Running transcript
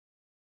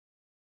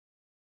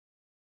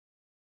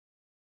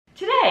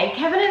Today,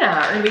 Kevin and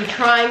I are going to be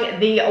trying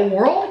the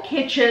World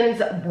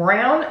Kitchens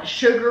Brown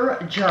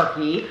Sugar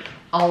Jerky,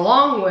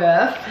 along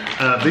with...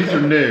 these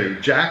are new,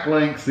 Jack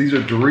Links. These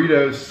are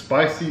Doritos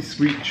Spicy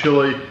Sweet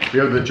Chili. We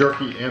have the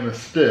jerky and the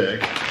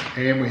stick.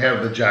 And we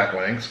have the Jack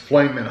Links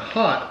Flamin'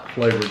 Hot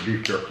flavored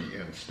beef jerky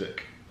and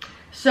stick.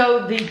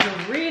 So the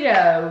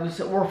Doritos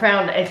were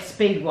found at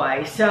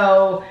Speedway.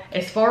 So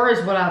as far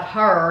as what I've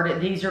heard,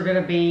 these are going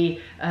to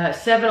be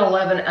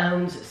 7-Eleven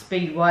owns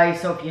Speedway.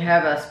 So if you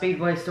have a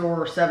Speedway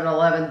store or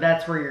 7-Eleven,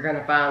 that's where you're going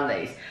to find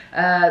these.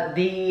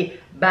 The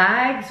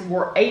bags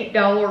were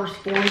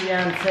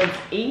 $8.49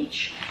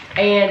 each,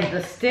 and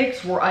the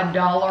sticks were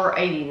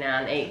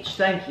 $1.89 each.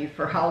 Thank you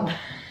for all that.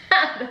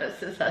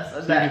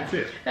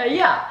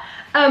 Yeah.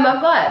 I'm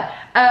glad.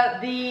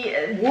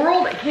 The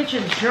World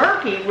Kitchens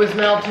Jerky was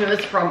mailed to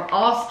us from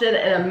Austin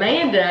and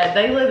Amanda.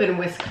 They live in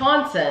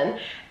Wisconsin,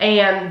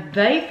 and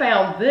they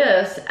found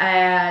this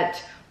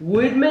at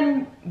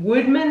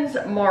Woodman's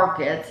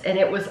Markets, and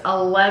it was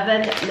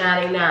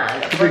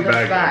 $11.99 for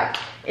this bag.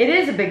 It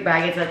is a big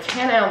bag. It's a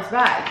 10-ounce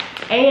bag.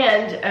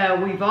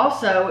 And we've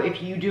also,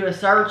 if you do a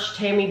search,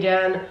 Tammy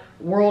Dunn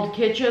World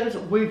Kitchens,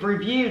 we've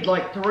reviewed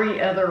like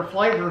 3 other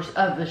flavors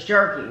of this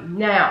jerky.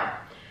 Now,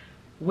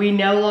 we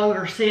no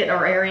longer see it in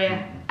our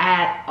area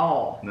at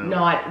all. No.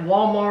 Not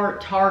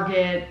Walmart,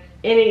 Target,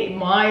 any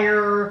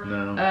Meijer,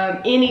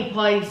 no. Any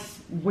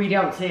place, we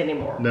don't see it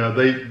anymore. No,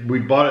 we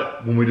bought it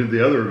when we did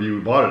the other review.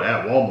 We bought it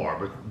at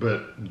Walmart,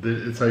 but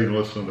it's not even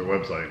listed on their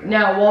website anymore.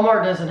 No,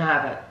 Walmart doesn't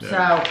have it.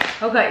 Yeah.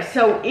 So, okay,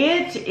 so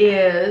it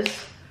is...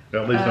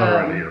 At least not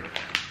around here.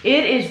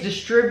 It is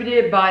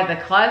distributed by the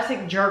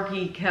Classic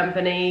Jerky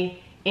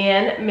Company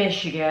in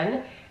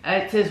Michigan.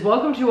 It says,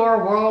 welcome to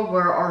our world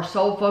where our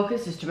sole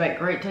focus is to make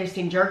great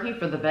tasting jerky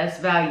for the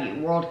best value.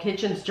 World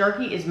Kitchens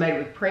Jerky is made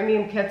with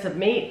premium cuts of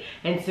meat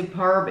and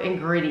superb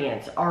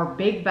ingredients. Our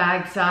big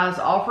bag size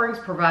offerings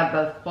provide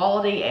both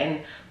quality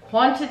and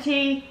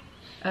quantity.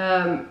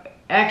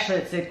 Actually,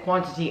 it said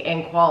quantity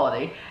and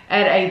quality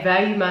at a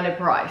value-minded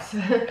price.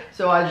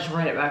 So I just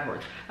read it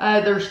backwards.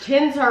 There's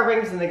 10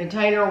 servings in the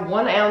container.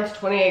 1 ounce,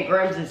 28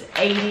 grams is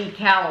 80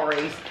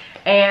 calories.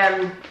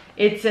 And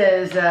it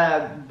says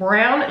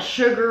brown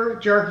sugar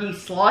jerky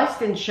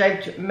sliced and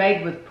shaped,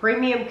 made with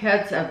premium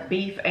cuts of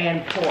beef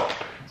and pork.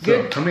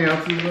 Good, so how many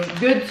ounces is that?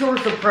 Good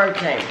source of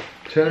protein.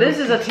 This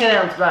is a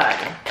 10-ounce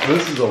bag.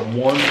 This is a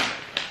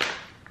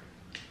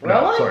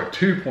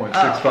 2.65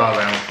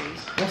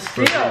 ounces. Well,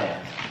 still,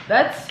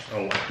 that's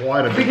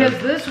quite a bit. Because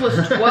this was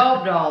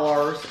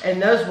 $12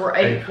 and those were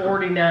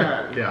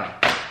 $8.49. Yeah.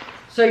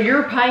 So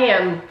you're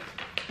paying,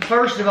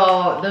 first of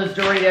all, those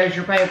Doritos,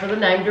 you're paying for the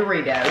name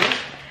Doritos.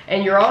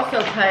 And you're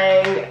also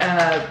paying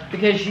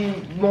because you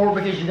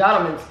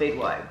got them in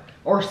Speedway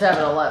or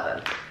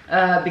 7-Eleven.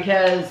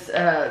 Because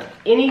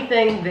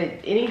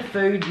any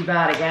food you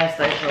buy at a gas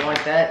station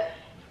like that,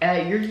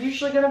 you're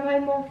usually going to pay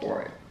more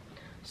for it.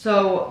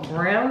 So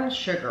brown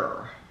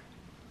sugar.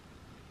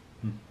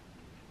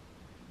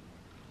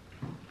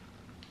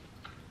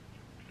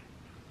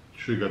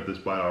 Should have got this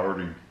bite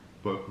already,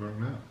 but right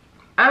now.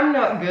 I'm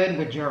not good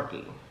with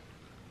jerky.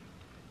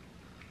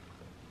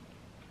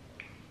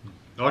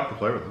 I like the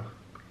flavor though.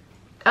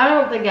 I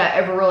don't think I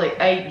ever really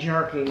ate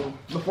jerky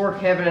before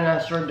Kevin and I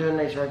started doing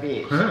these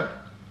reviews.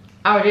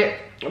 I did,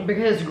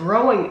 because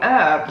growing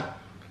up,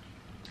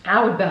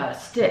 I would buy a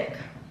stick.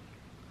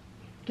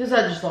 Because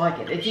I just like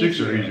it.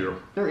 Sticks are easier.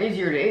 They're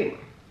easier to eat.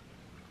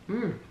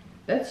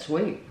 That's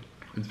sweet.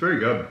 It's very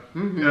good.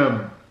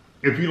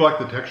 If you like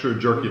the texture of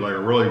jerky,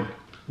 like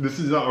this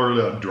is not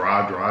really a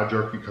dry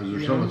jerky because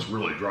there's some that's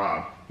really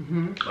dry,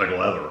 like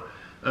leather.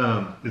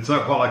 It's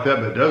not quite like that,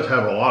 but it does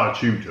have a lot of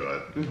chew to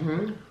it.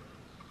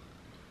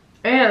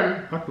 And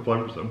I like the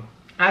flavors though.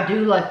 I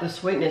do like the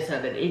sweetness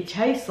of it. It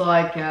tastes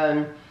like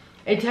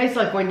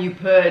when you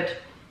put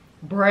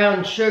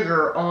brown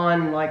sugar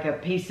on like a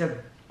piece of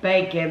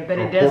bacon, but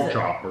it doesn't. Pork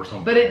chop or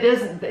something. But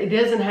it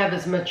doesn't have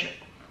as much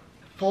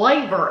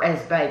flavor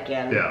as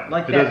bacon. Yeah,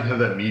 it doesn't have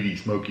that meaty,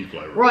 smoky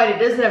flavor. Right, it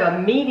doesn't have a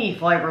meaty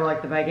flavor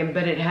like the bacon,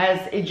 but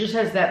it just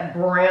has that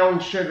brown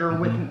sugar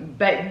with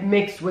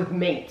mixed with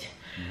meat.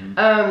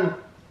 I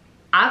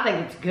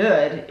think it's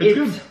good.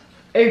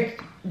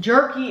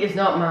 Jerky is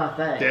not my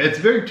thing. Yeah, it's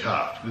very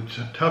tough. It's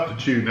tough to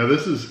chew. Now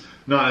this is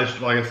not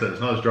as, like I said, it's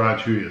not as dry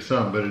and chewy as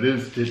some, but it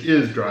is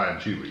dry and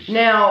chewy.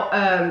 Now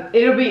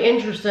it'll be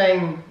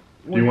interesting.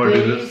 Do you want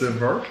to do this then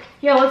first?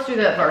 Yeah, let's do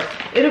that first.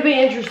 It'll be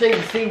interesting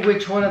to see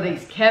which one of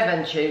these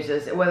Kevin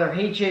chooses, whether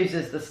he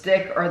chooses the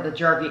stick or the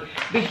jerky,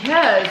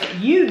 because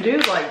you do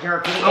like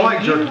jerky. I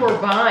like jerky. You were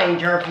buying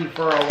jerky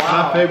for a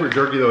while. My favorite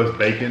jerky though is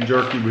bacon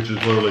jerky, which is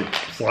literally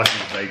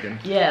slices of bacon.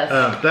 Yes.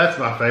 That's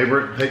my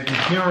favorite. You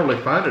can't really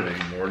find it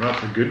anymore,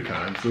 not the good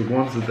kinds. The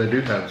ones that they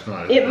do have, it's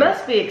not. It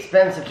must be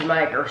expensive to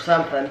make or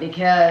something,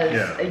 because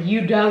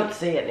you don't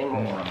see it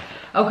anymore.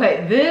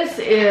 Okay, this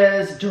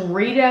is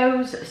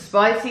Doritos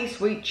Spicy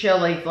Sweet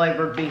Chili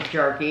flavored beef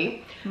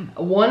jerky.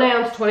 1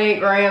 ounce, 28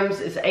 grams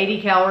is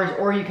 80 calories,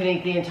 or you can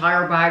eat the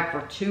entire bag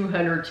for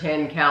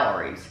 210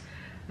 calories.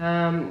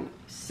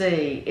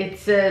 See, it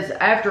says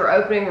after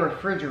opening,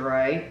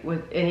 refrigerate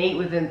and eat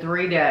within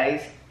 3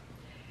 days.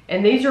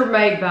 And these are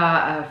made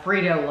by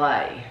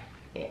Frito-Lay,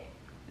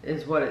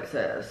 is what it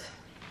says.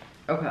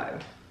 Okay.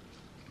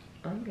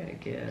 I'm gonna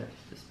get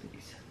this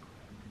piece.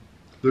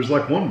 There's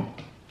like one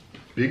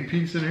big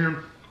piece in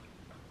here,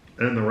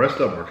 and the rest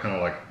of them are kind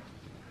of like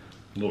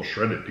little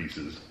shredded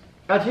pieces.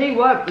 I'll tell you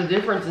what, the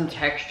difference in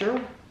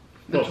texture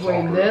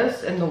between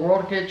this and the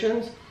World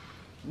Kitchens,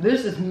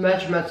 this is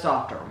much, much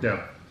softer.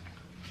 Yeah,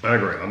 I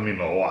agree. I mean,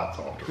 a lot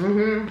softer.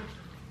 Mm-hmm.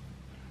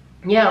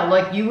 Yeah,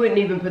 like you wouldn't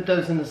even put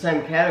those in the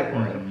same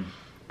category.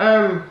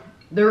 Mm-hmm.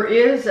 There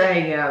is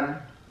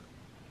a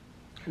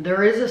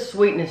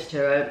sweetness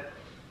to it.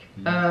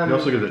 You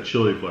also get that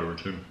chili flavor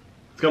too.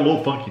 It's got a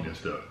little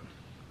funkiness to it.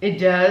 It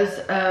does,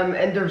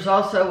 and there's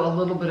also a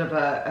little bit of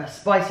a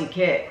spicy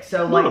kick.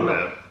 So like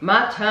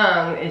my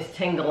tongue is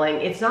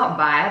tingling. It's not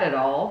bad at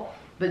all,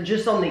 but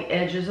just on the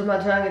edges of my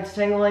tongue it's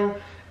tingling.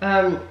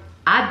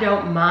 I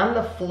don't mind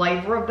the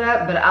flavor of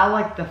that, but I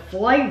like the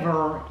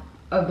flavor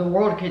of the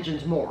World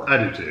Kitchens more. I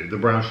do too. The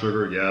brown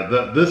sugar, yeah.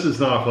 This is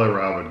not a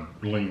flavor I would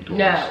lean towards.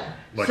 No.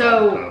 Like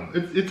so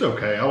it's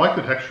okay. I like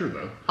the texture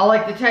though. I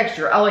like the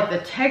texture. I like the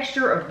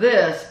texture of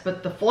this,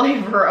 but the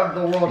flavor of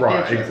the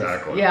World Kitchens.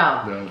 Exactly.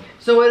 Yeah.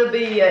 So it'll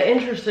be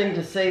interesting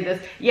to see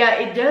this. Yeah,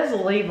 it does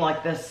leave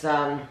like this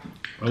a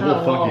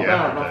little funky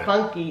aftertaste.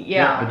 Funky,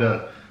 yeah. It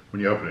does.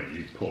 When you open it,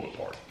 you pull it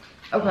apart.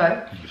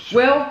 Okay.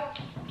 Well,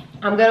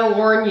 I'm gonna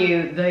warn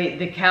you,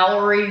 the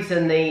calories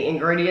and the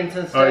ingredients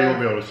and stuff you won't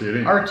be able to see it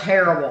anyway. Are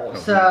terrible. Okay.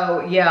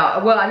 So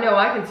yeah, well I know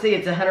I can see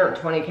it's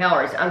 120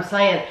 calories. I'm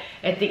saying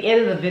at the end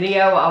of the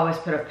video I always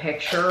put a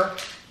picture,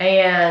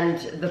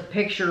 and the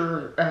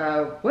picture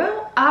I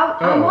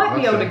might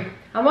be able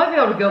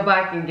to go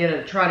back and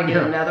try to get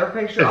another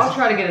picture. I'll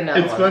try to get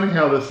another one. It's funny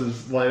how this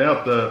is laid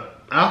out.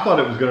 I thought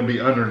it was going to be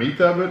underneath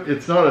of it.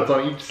 It's not. It's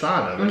on each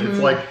side of it. Mm-hmm. It's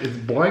like it's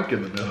blank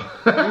in the middle.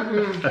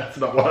 Mm-hmm. That's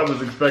not what I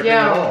was expecting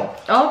at all.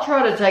 I'll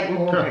try to take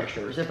more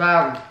pictures if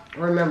I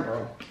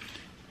remember.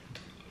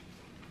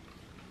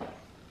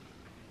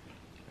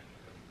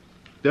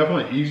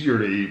 Definitely easier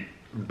to eat.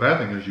 The bad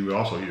thing is you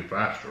also eat it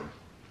faster.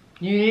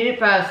 You eat it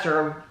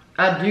faster.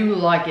 I do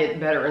like it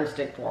better in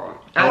stick form.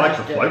 I like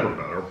the flavor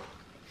better.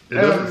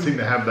 It doesn't seem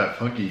to have that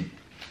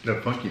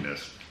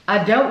funkiness.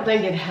 I don't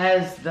think it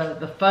has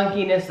the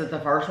funkiness that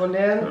the first one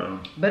did,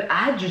 but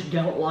I just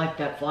don't like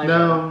that flavor.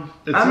 No,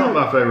 it's not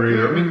my favorite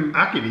either. I mean,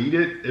 I could eat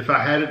it if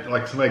I had it,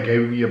 like somebody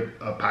gave me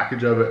a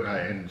package of it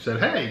and said,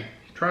 hey,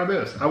 try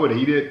this. I would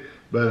eat it,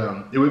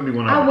 but it wouldn't be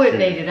one I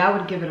wouldn't eat it. I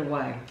would give it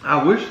away.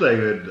 I wish they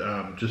had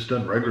just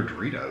done regular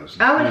Doritos.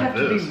 I would have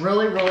to be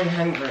really, really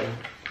hungry.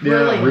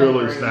 Really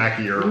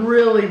snacky or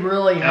really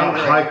hungry. Out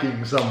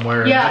hiking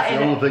somewhere. Yeah, and that's the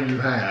only thing you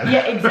had.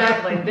 Yeah,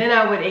 exactly. Then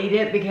I would eat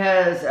it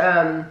because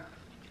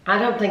I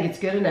don't think it's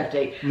good enough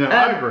to eat. No,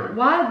 I agree.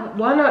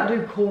 Why not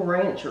do Cool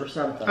Ranch or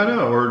something? I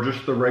know, or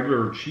just the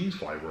regular cheese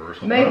flavor or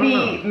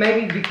something.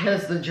 Maybe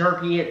because the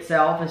jerky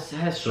itself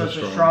has such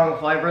a strong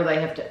flavor,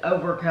 they have to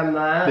overcome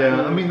that.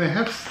 Yeah, I mean they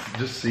have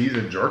just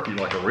seasoned jerky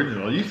like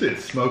original. You said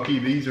it's smoky.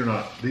 These don't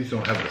have the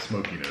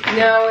smokiness.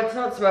 No, it's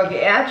not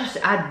smoky.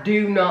 I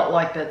do not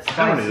like that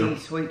spicy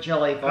sweet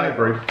chili flavor. I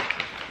agree.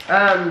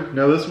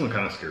 No, this one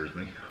kind of scares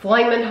me.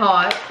 Flamin'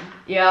 hot,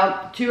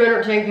 yeah,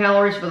 210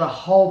 calories for the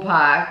whole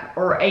pack,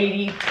 or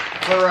 80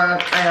 for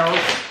an ounce.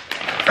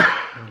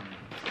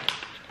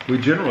 We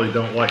generally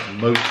don't like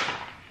most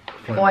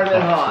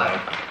Flamin'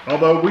 hot stuff.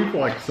 Although we've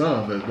liked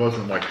some that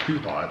wasn't like too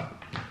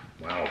hot.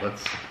 Wow,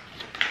 that's...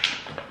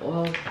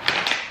 Well,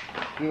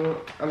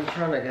 I'm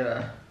trying to get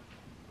a...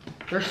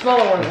 There's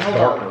smaller ones, hold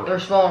on.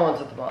 There's smaller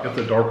ones at the bottom. It's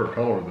a darker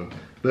color than...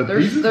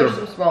 There's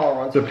some smaller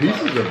ones. The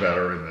pieces are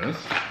better in this.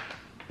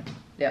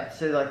 Yeah,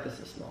 see, like this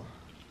is small.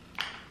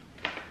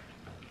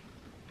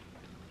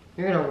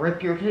 You're gonna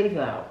rip your teeth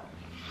out.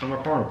 I'm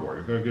a carnivore.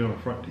 You're gonna get on the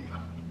front teeth.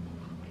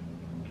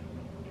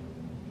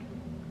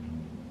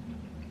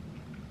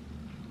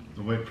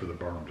 I'm waiting for the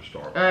burn to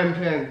start. I am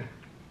too.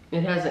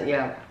 It hasn't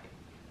yet.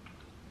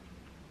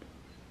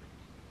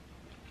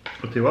 I'll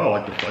tell you what, I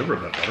like the flavor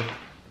of that better.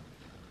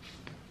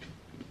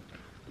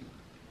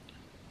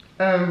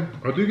 I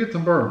do get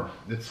some burn.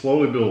 It's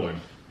slowly building.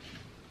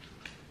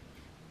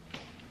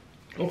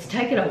 It's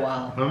taken a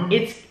while.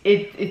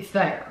 It's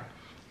there.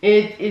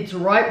 It's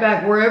right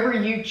back wherever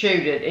you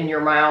chewed it in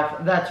your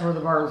mouth. That's where the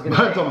burn's gonna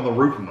be. Mine's on the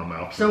roof of my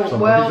mouth. So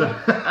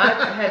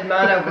I had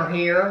mine over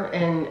here,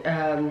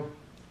 and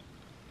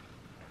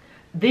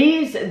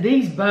these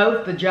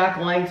both the Jack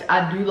Links.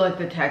 I do like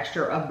the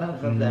texture of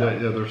both of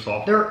them. Yeah, they're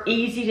soft. They're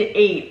easy to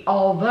eat.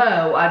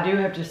 Although I do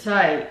have to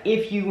say,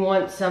 if you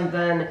want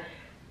something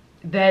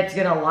that's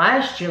gonna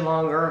last you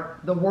longer,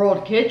 the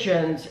World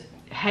Kitchens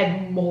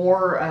had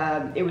more,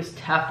 it was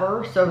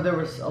tougher, so there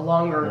was a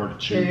longer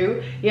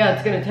chew. Yeah,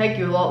 it's going to take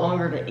you a lot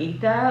longer to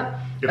eat that.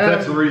 If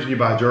that's the reason you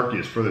buy jerky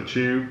is for the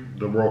chew,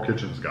 the World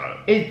Kitchens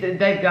got it.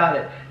 They've got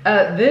it.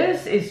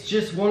 This is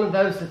just one of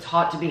those that's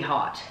hot to be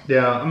hot.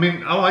 Yeah, I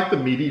mean, I like the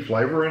meaty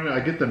flavor in it. I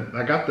got the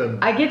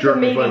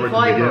meaty flavor at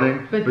the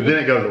beginning, but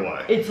then it goes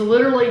away. It's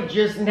literally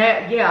just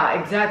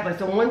yeah, exactly.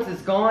 So once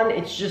it's gone,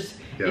 it's just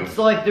it's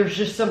like there's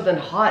just something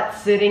hot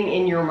sitting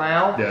in your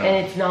mouth,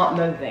 and it's not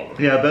moving.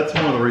 Yeah, that's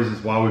one of the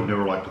reasons why we've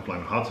never liked the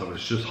Flamin' hot stuff.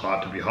 It's just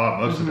hot to be hot.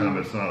 Most of the time,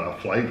 it's not a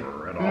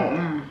flavor at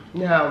all.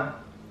 No.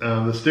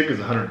 The stick is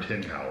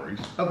 110 calories.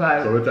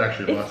 Okay. So it's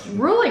actually less. It's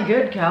really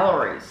good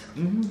calories.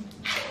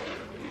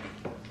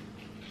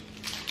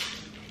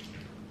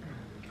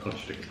 I'll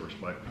just take a first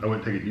bite. I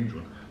wouldn't take a huge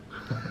one.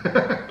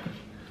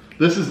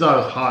 This is not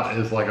as hot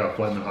as like a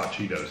Flamin' Hot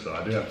Cheetos, so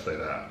I do have to say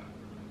that.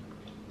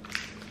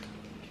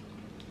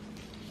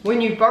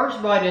 When you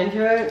first bite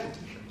into it,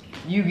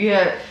 you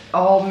get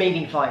all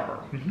meaty flavor.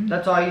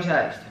 That's all you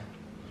taste.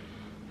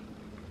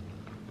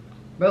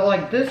 But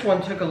like this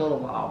one took a little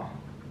while.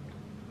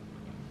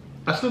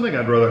 I still think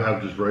I'd rather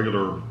have just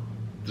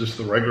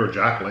the regular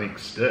Jack Link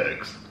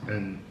sticks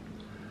and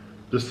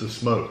just the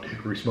smoked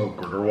hickory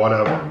smoked or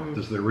whatever,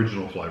 just the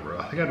original flavor.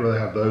 I think I'd rather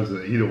have those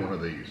than either one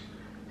of these.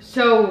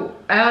 So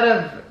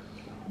I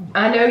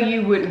know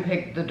you wouldn't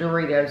pick the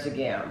Doritos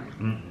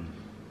again.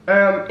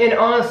 And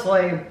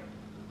honestly,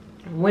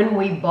 when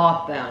we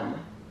bought them,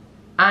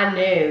 I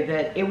knew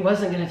that it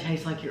wasn't going to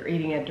taste like you're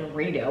eating a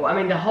Dorito. I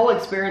mean, the whole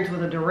experience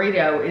with a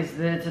Dorito is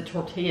that it's a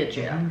tortilla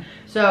chip.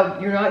 So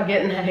you're not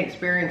getting that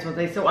experience with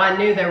these. So I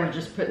knew they were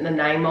just putting the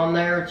name on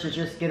there to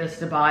just get us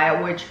to buy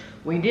it, which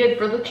we did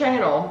for the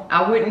channel.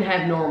 I wouldn't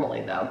have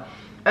normally though.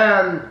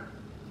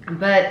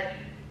 But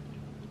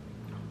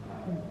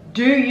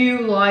do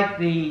you like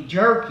the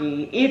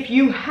jerky? If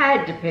you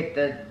had to pick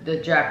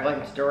the Jack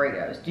Link's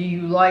Doritos, do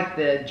you like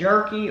the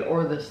jerky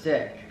or the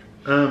stick?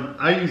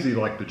 I usually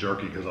like the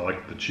jerky because I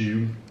like the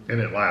chew and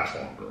it lasts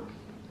longer.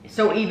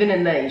 So even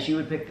in these, you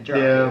would pick the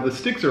jerky? Yeah, the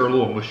sticks are a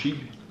little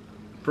mushy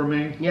for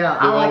me. Yeah,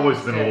 They've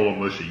always been a little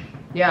mushy.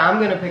 Yeah, I'm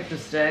gonna pick the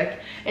stick.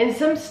 And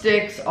some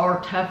sticks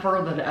are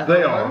tougher than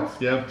other ones.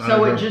 They are, yeah.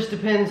 So it just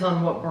depends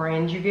on what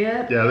brand you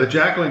get. Yeah, the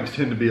Jack Links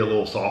tend to be a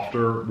little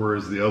softer,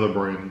 whereas the other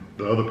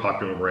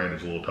popular brand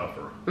is a little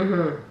tougher.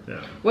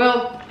 Yeah.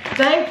 Well,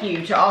 thank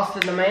you to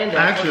Austin and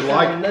Amanda for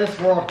showing this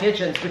World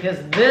Kitchens, because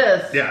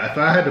this... Yeah, if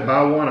I had to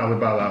buy one, I would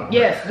buy that one.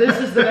 Yes, this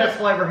is the best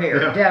flavor here,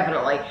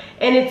 definitely.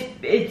 And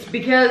it's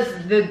because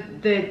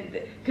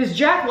because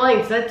Jack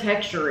Link's, that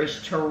texture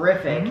is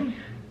terrific.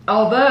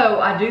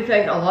 Although I do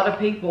think a lot of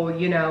people,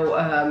 you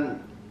know,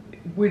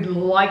 would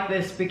like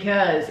this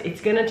because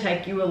it's going to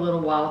take you a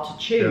little while to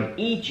chew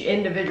each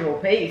individual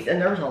piece,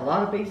 and there's a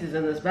lot of pieces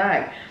in this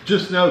bag.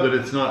 Just know that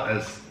it's not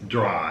as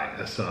dry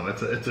as some.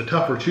 It's a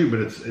tougher chew,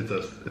 but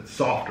it's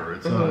softer.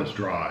 It's not as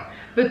dry.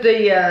 But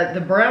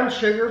the brown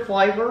sugar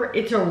flavor,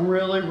 it's a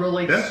really,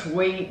 really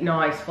sweet,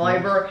 nice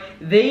flavor.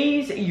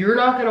 These, you're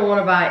not going to want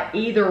to buy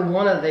either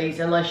one of these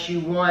unless you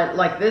want,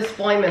 like this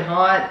Flamin'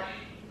 Hot.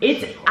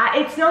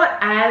 It's not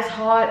as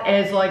hot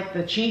as like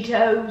the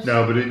Cheetos.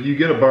 No, but you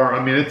get a burn.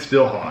 I mean, it's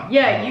still hot.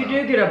 Yeah, you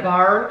do get a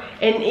burn,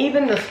 and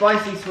even the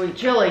spicy sweet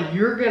chili,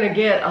 you're gonna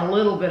get a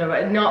little bit of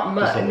it. Not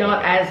much,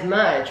 not as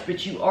much,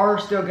 but you are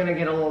still gonna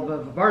get a little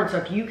bit of a burn. So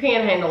if you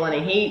can't handle any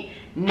heat,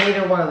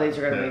 neither one of these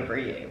are gonna be for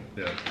you.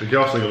 Yeah, but you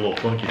also get a little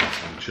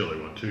funkiness in the chili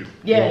one too.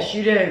 Yes,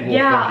 you do.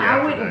 Yeah,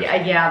 I wouldn't.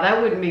 Yeah,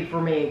 that wouldn't be for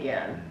me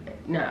again.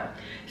 No.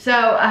 So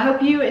I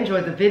hope you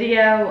enjoyed the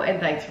video, and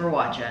thanks for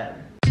watching.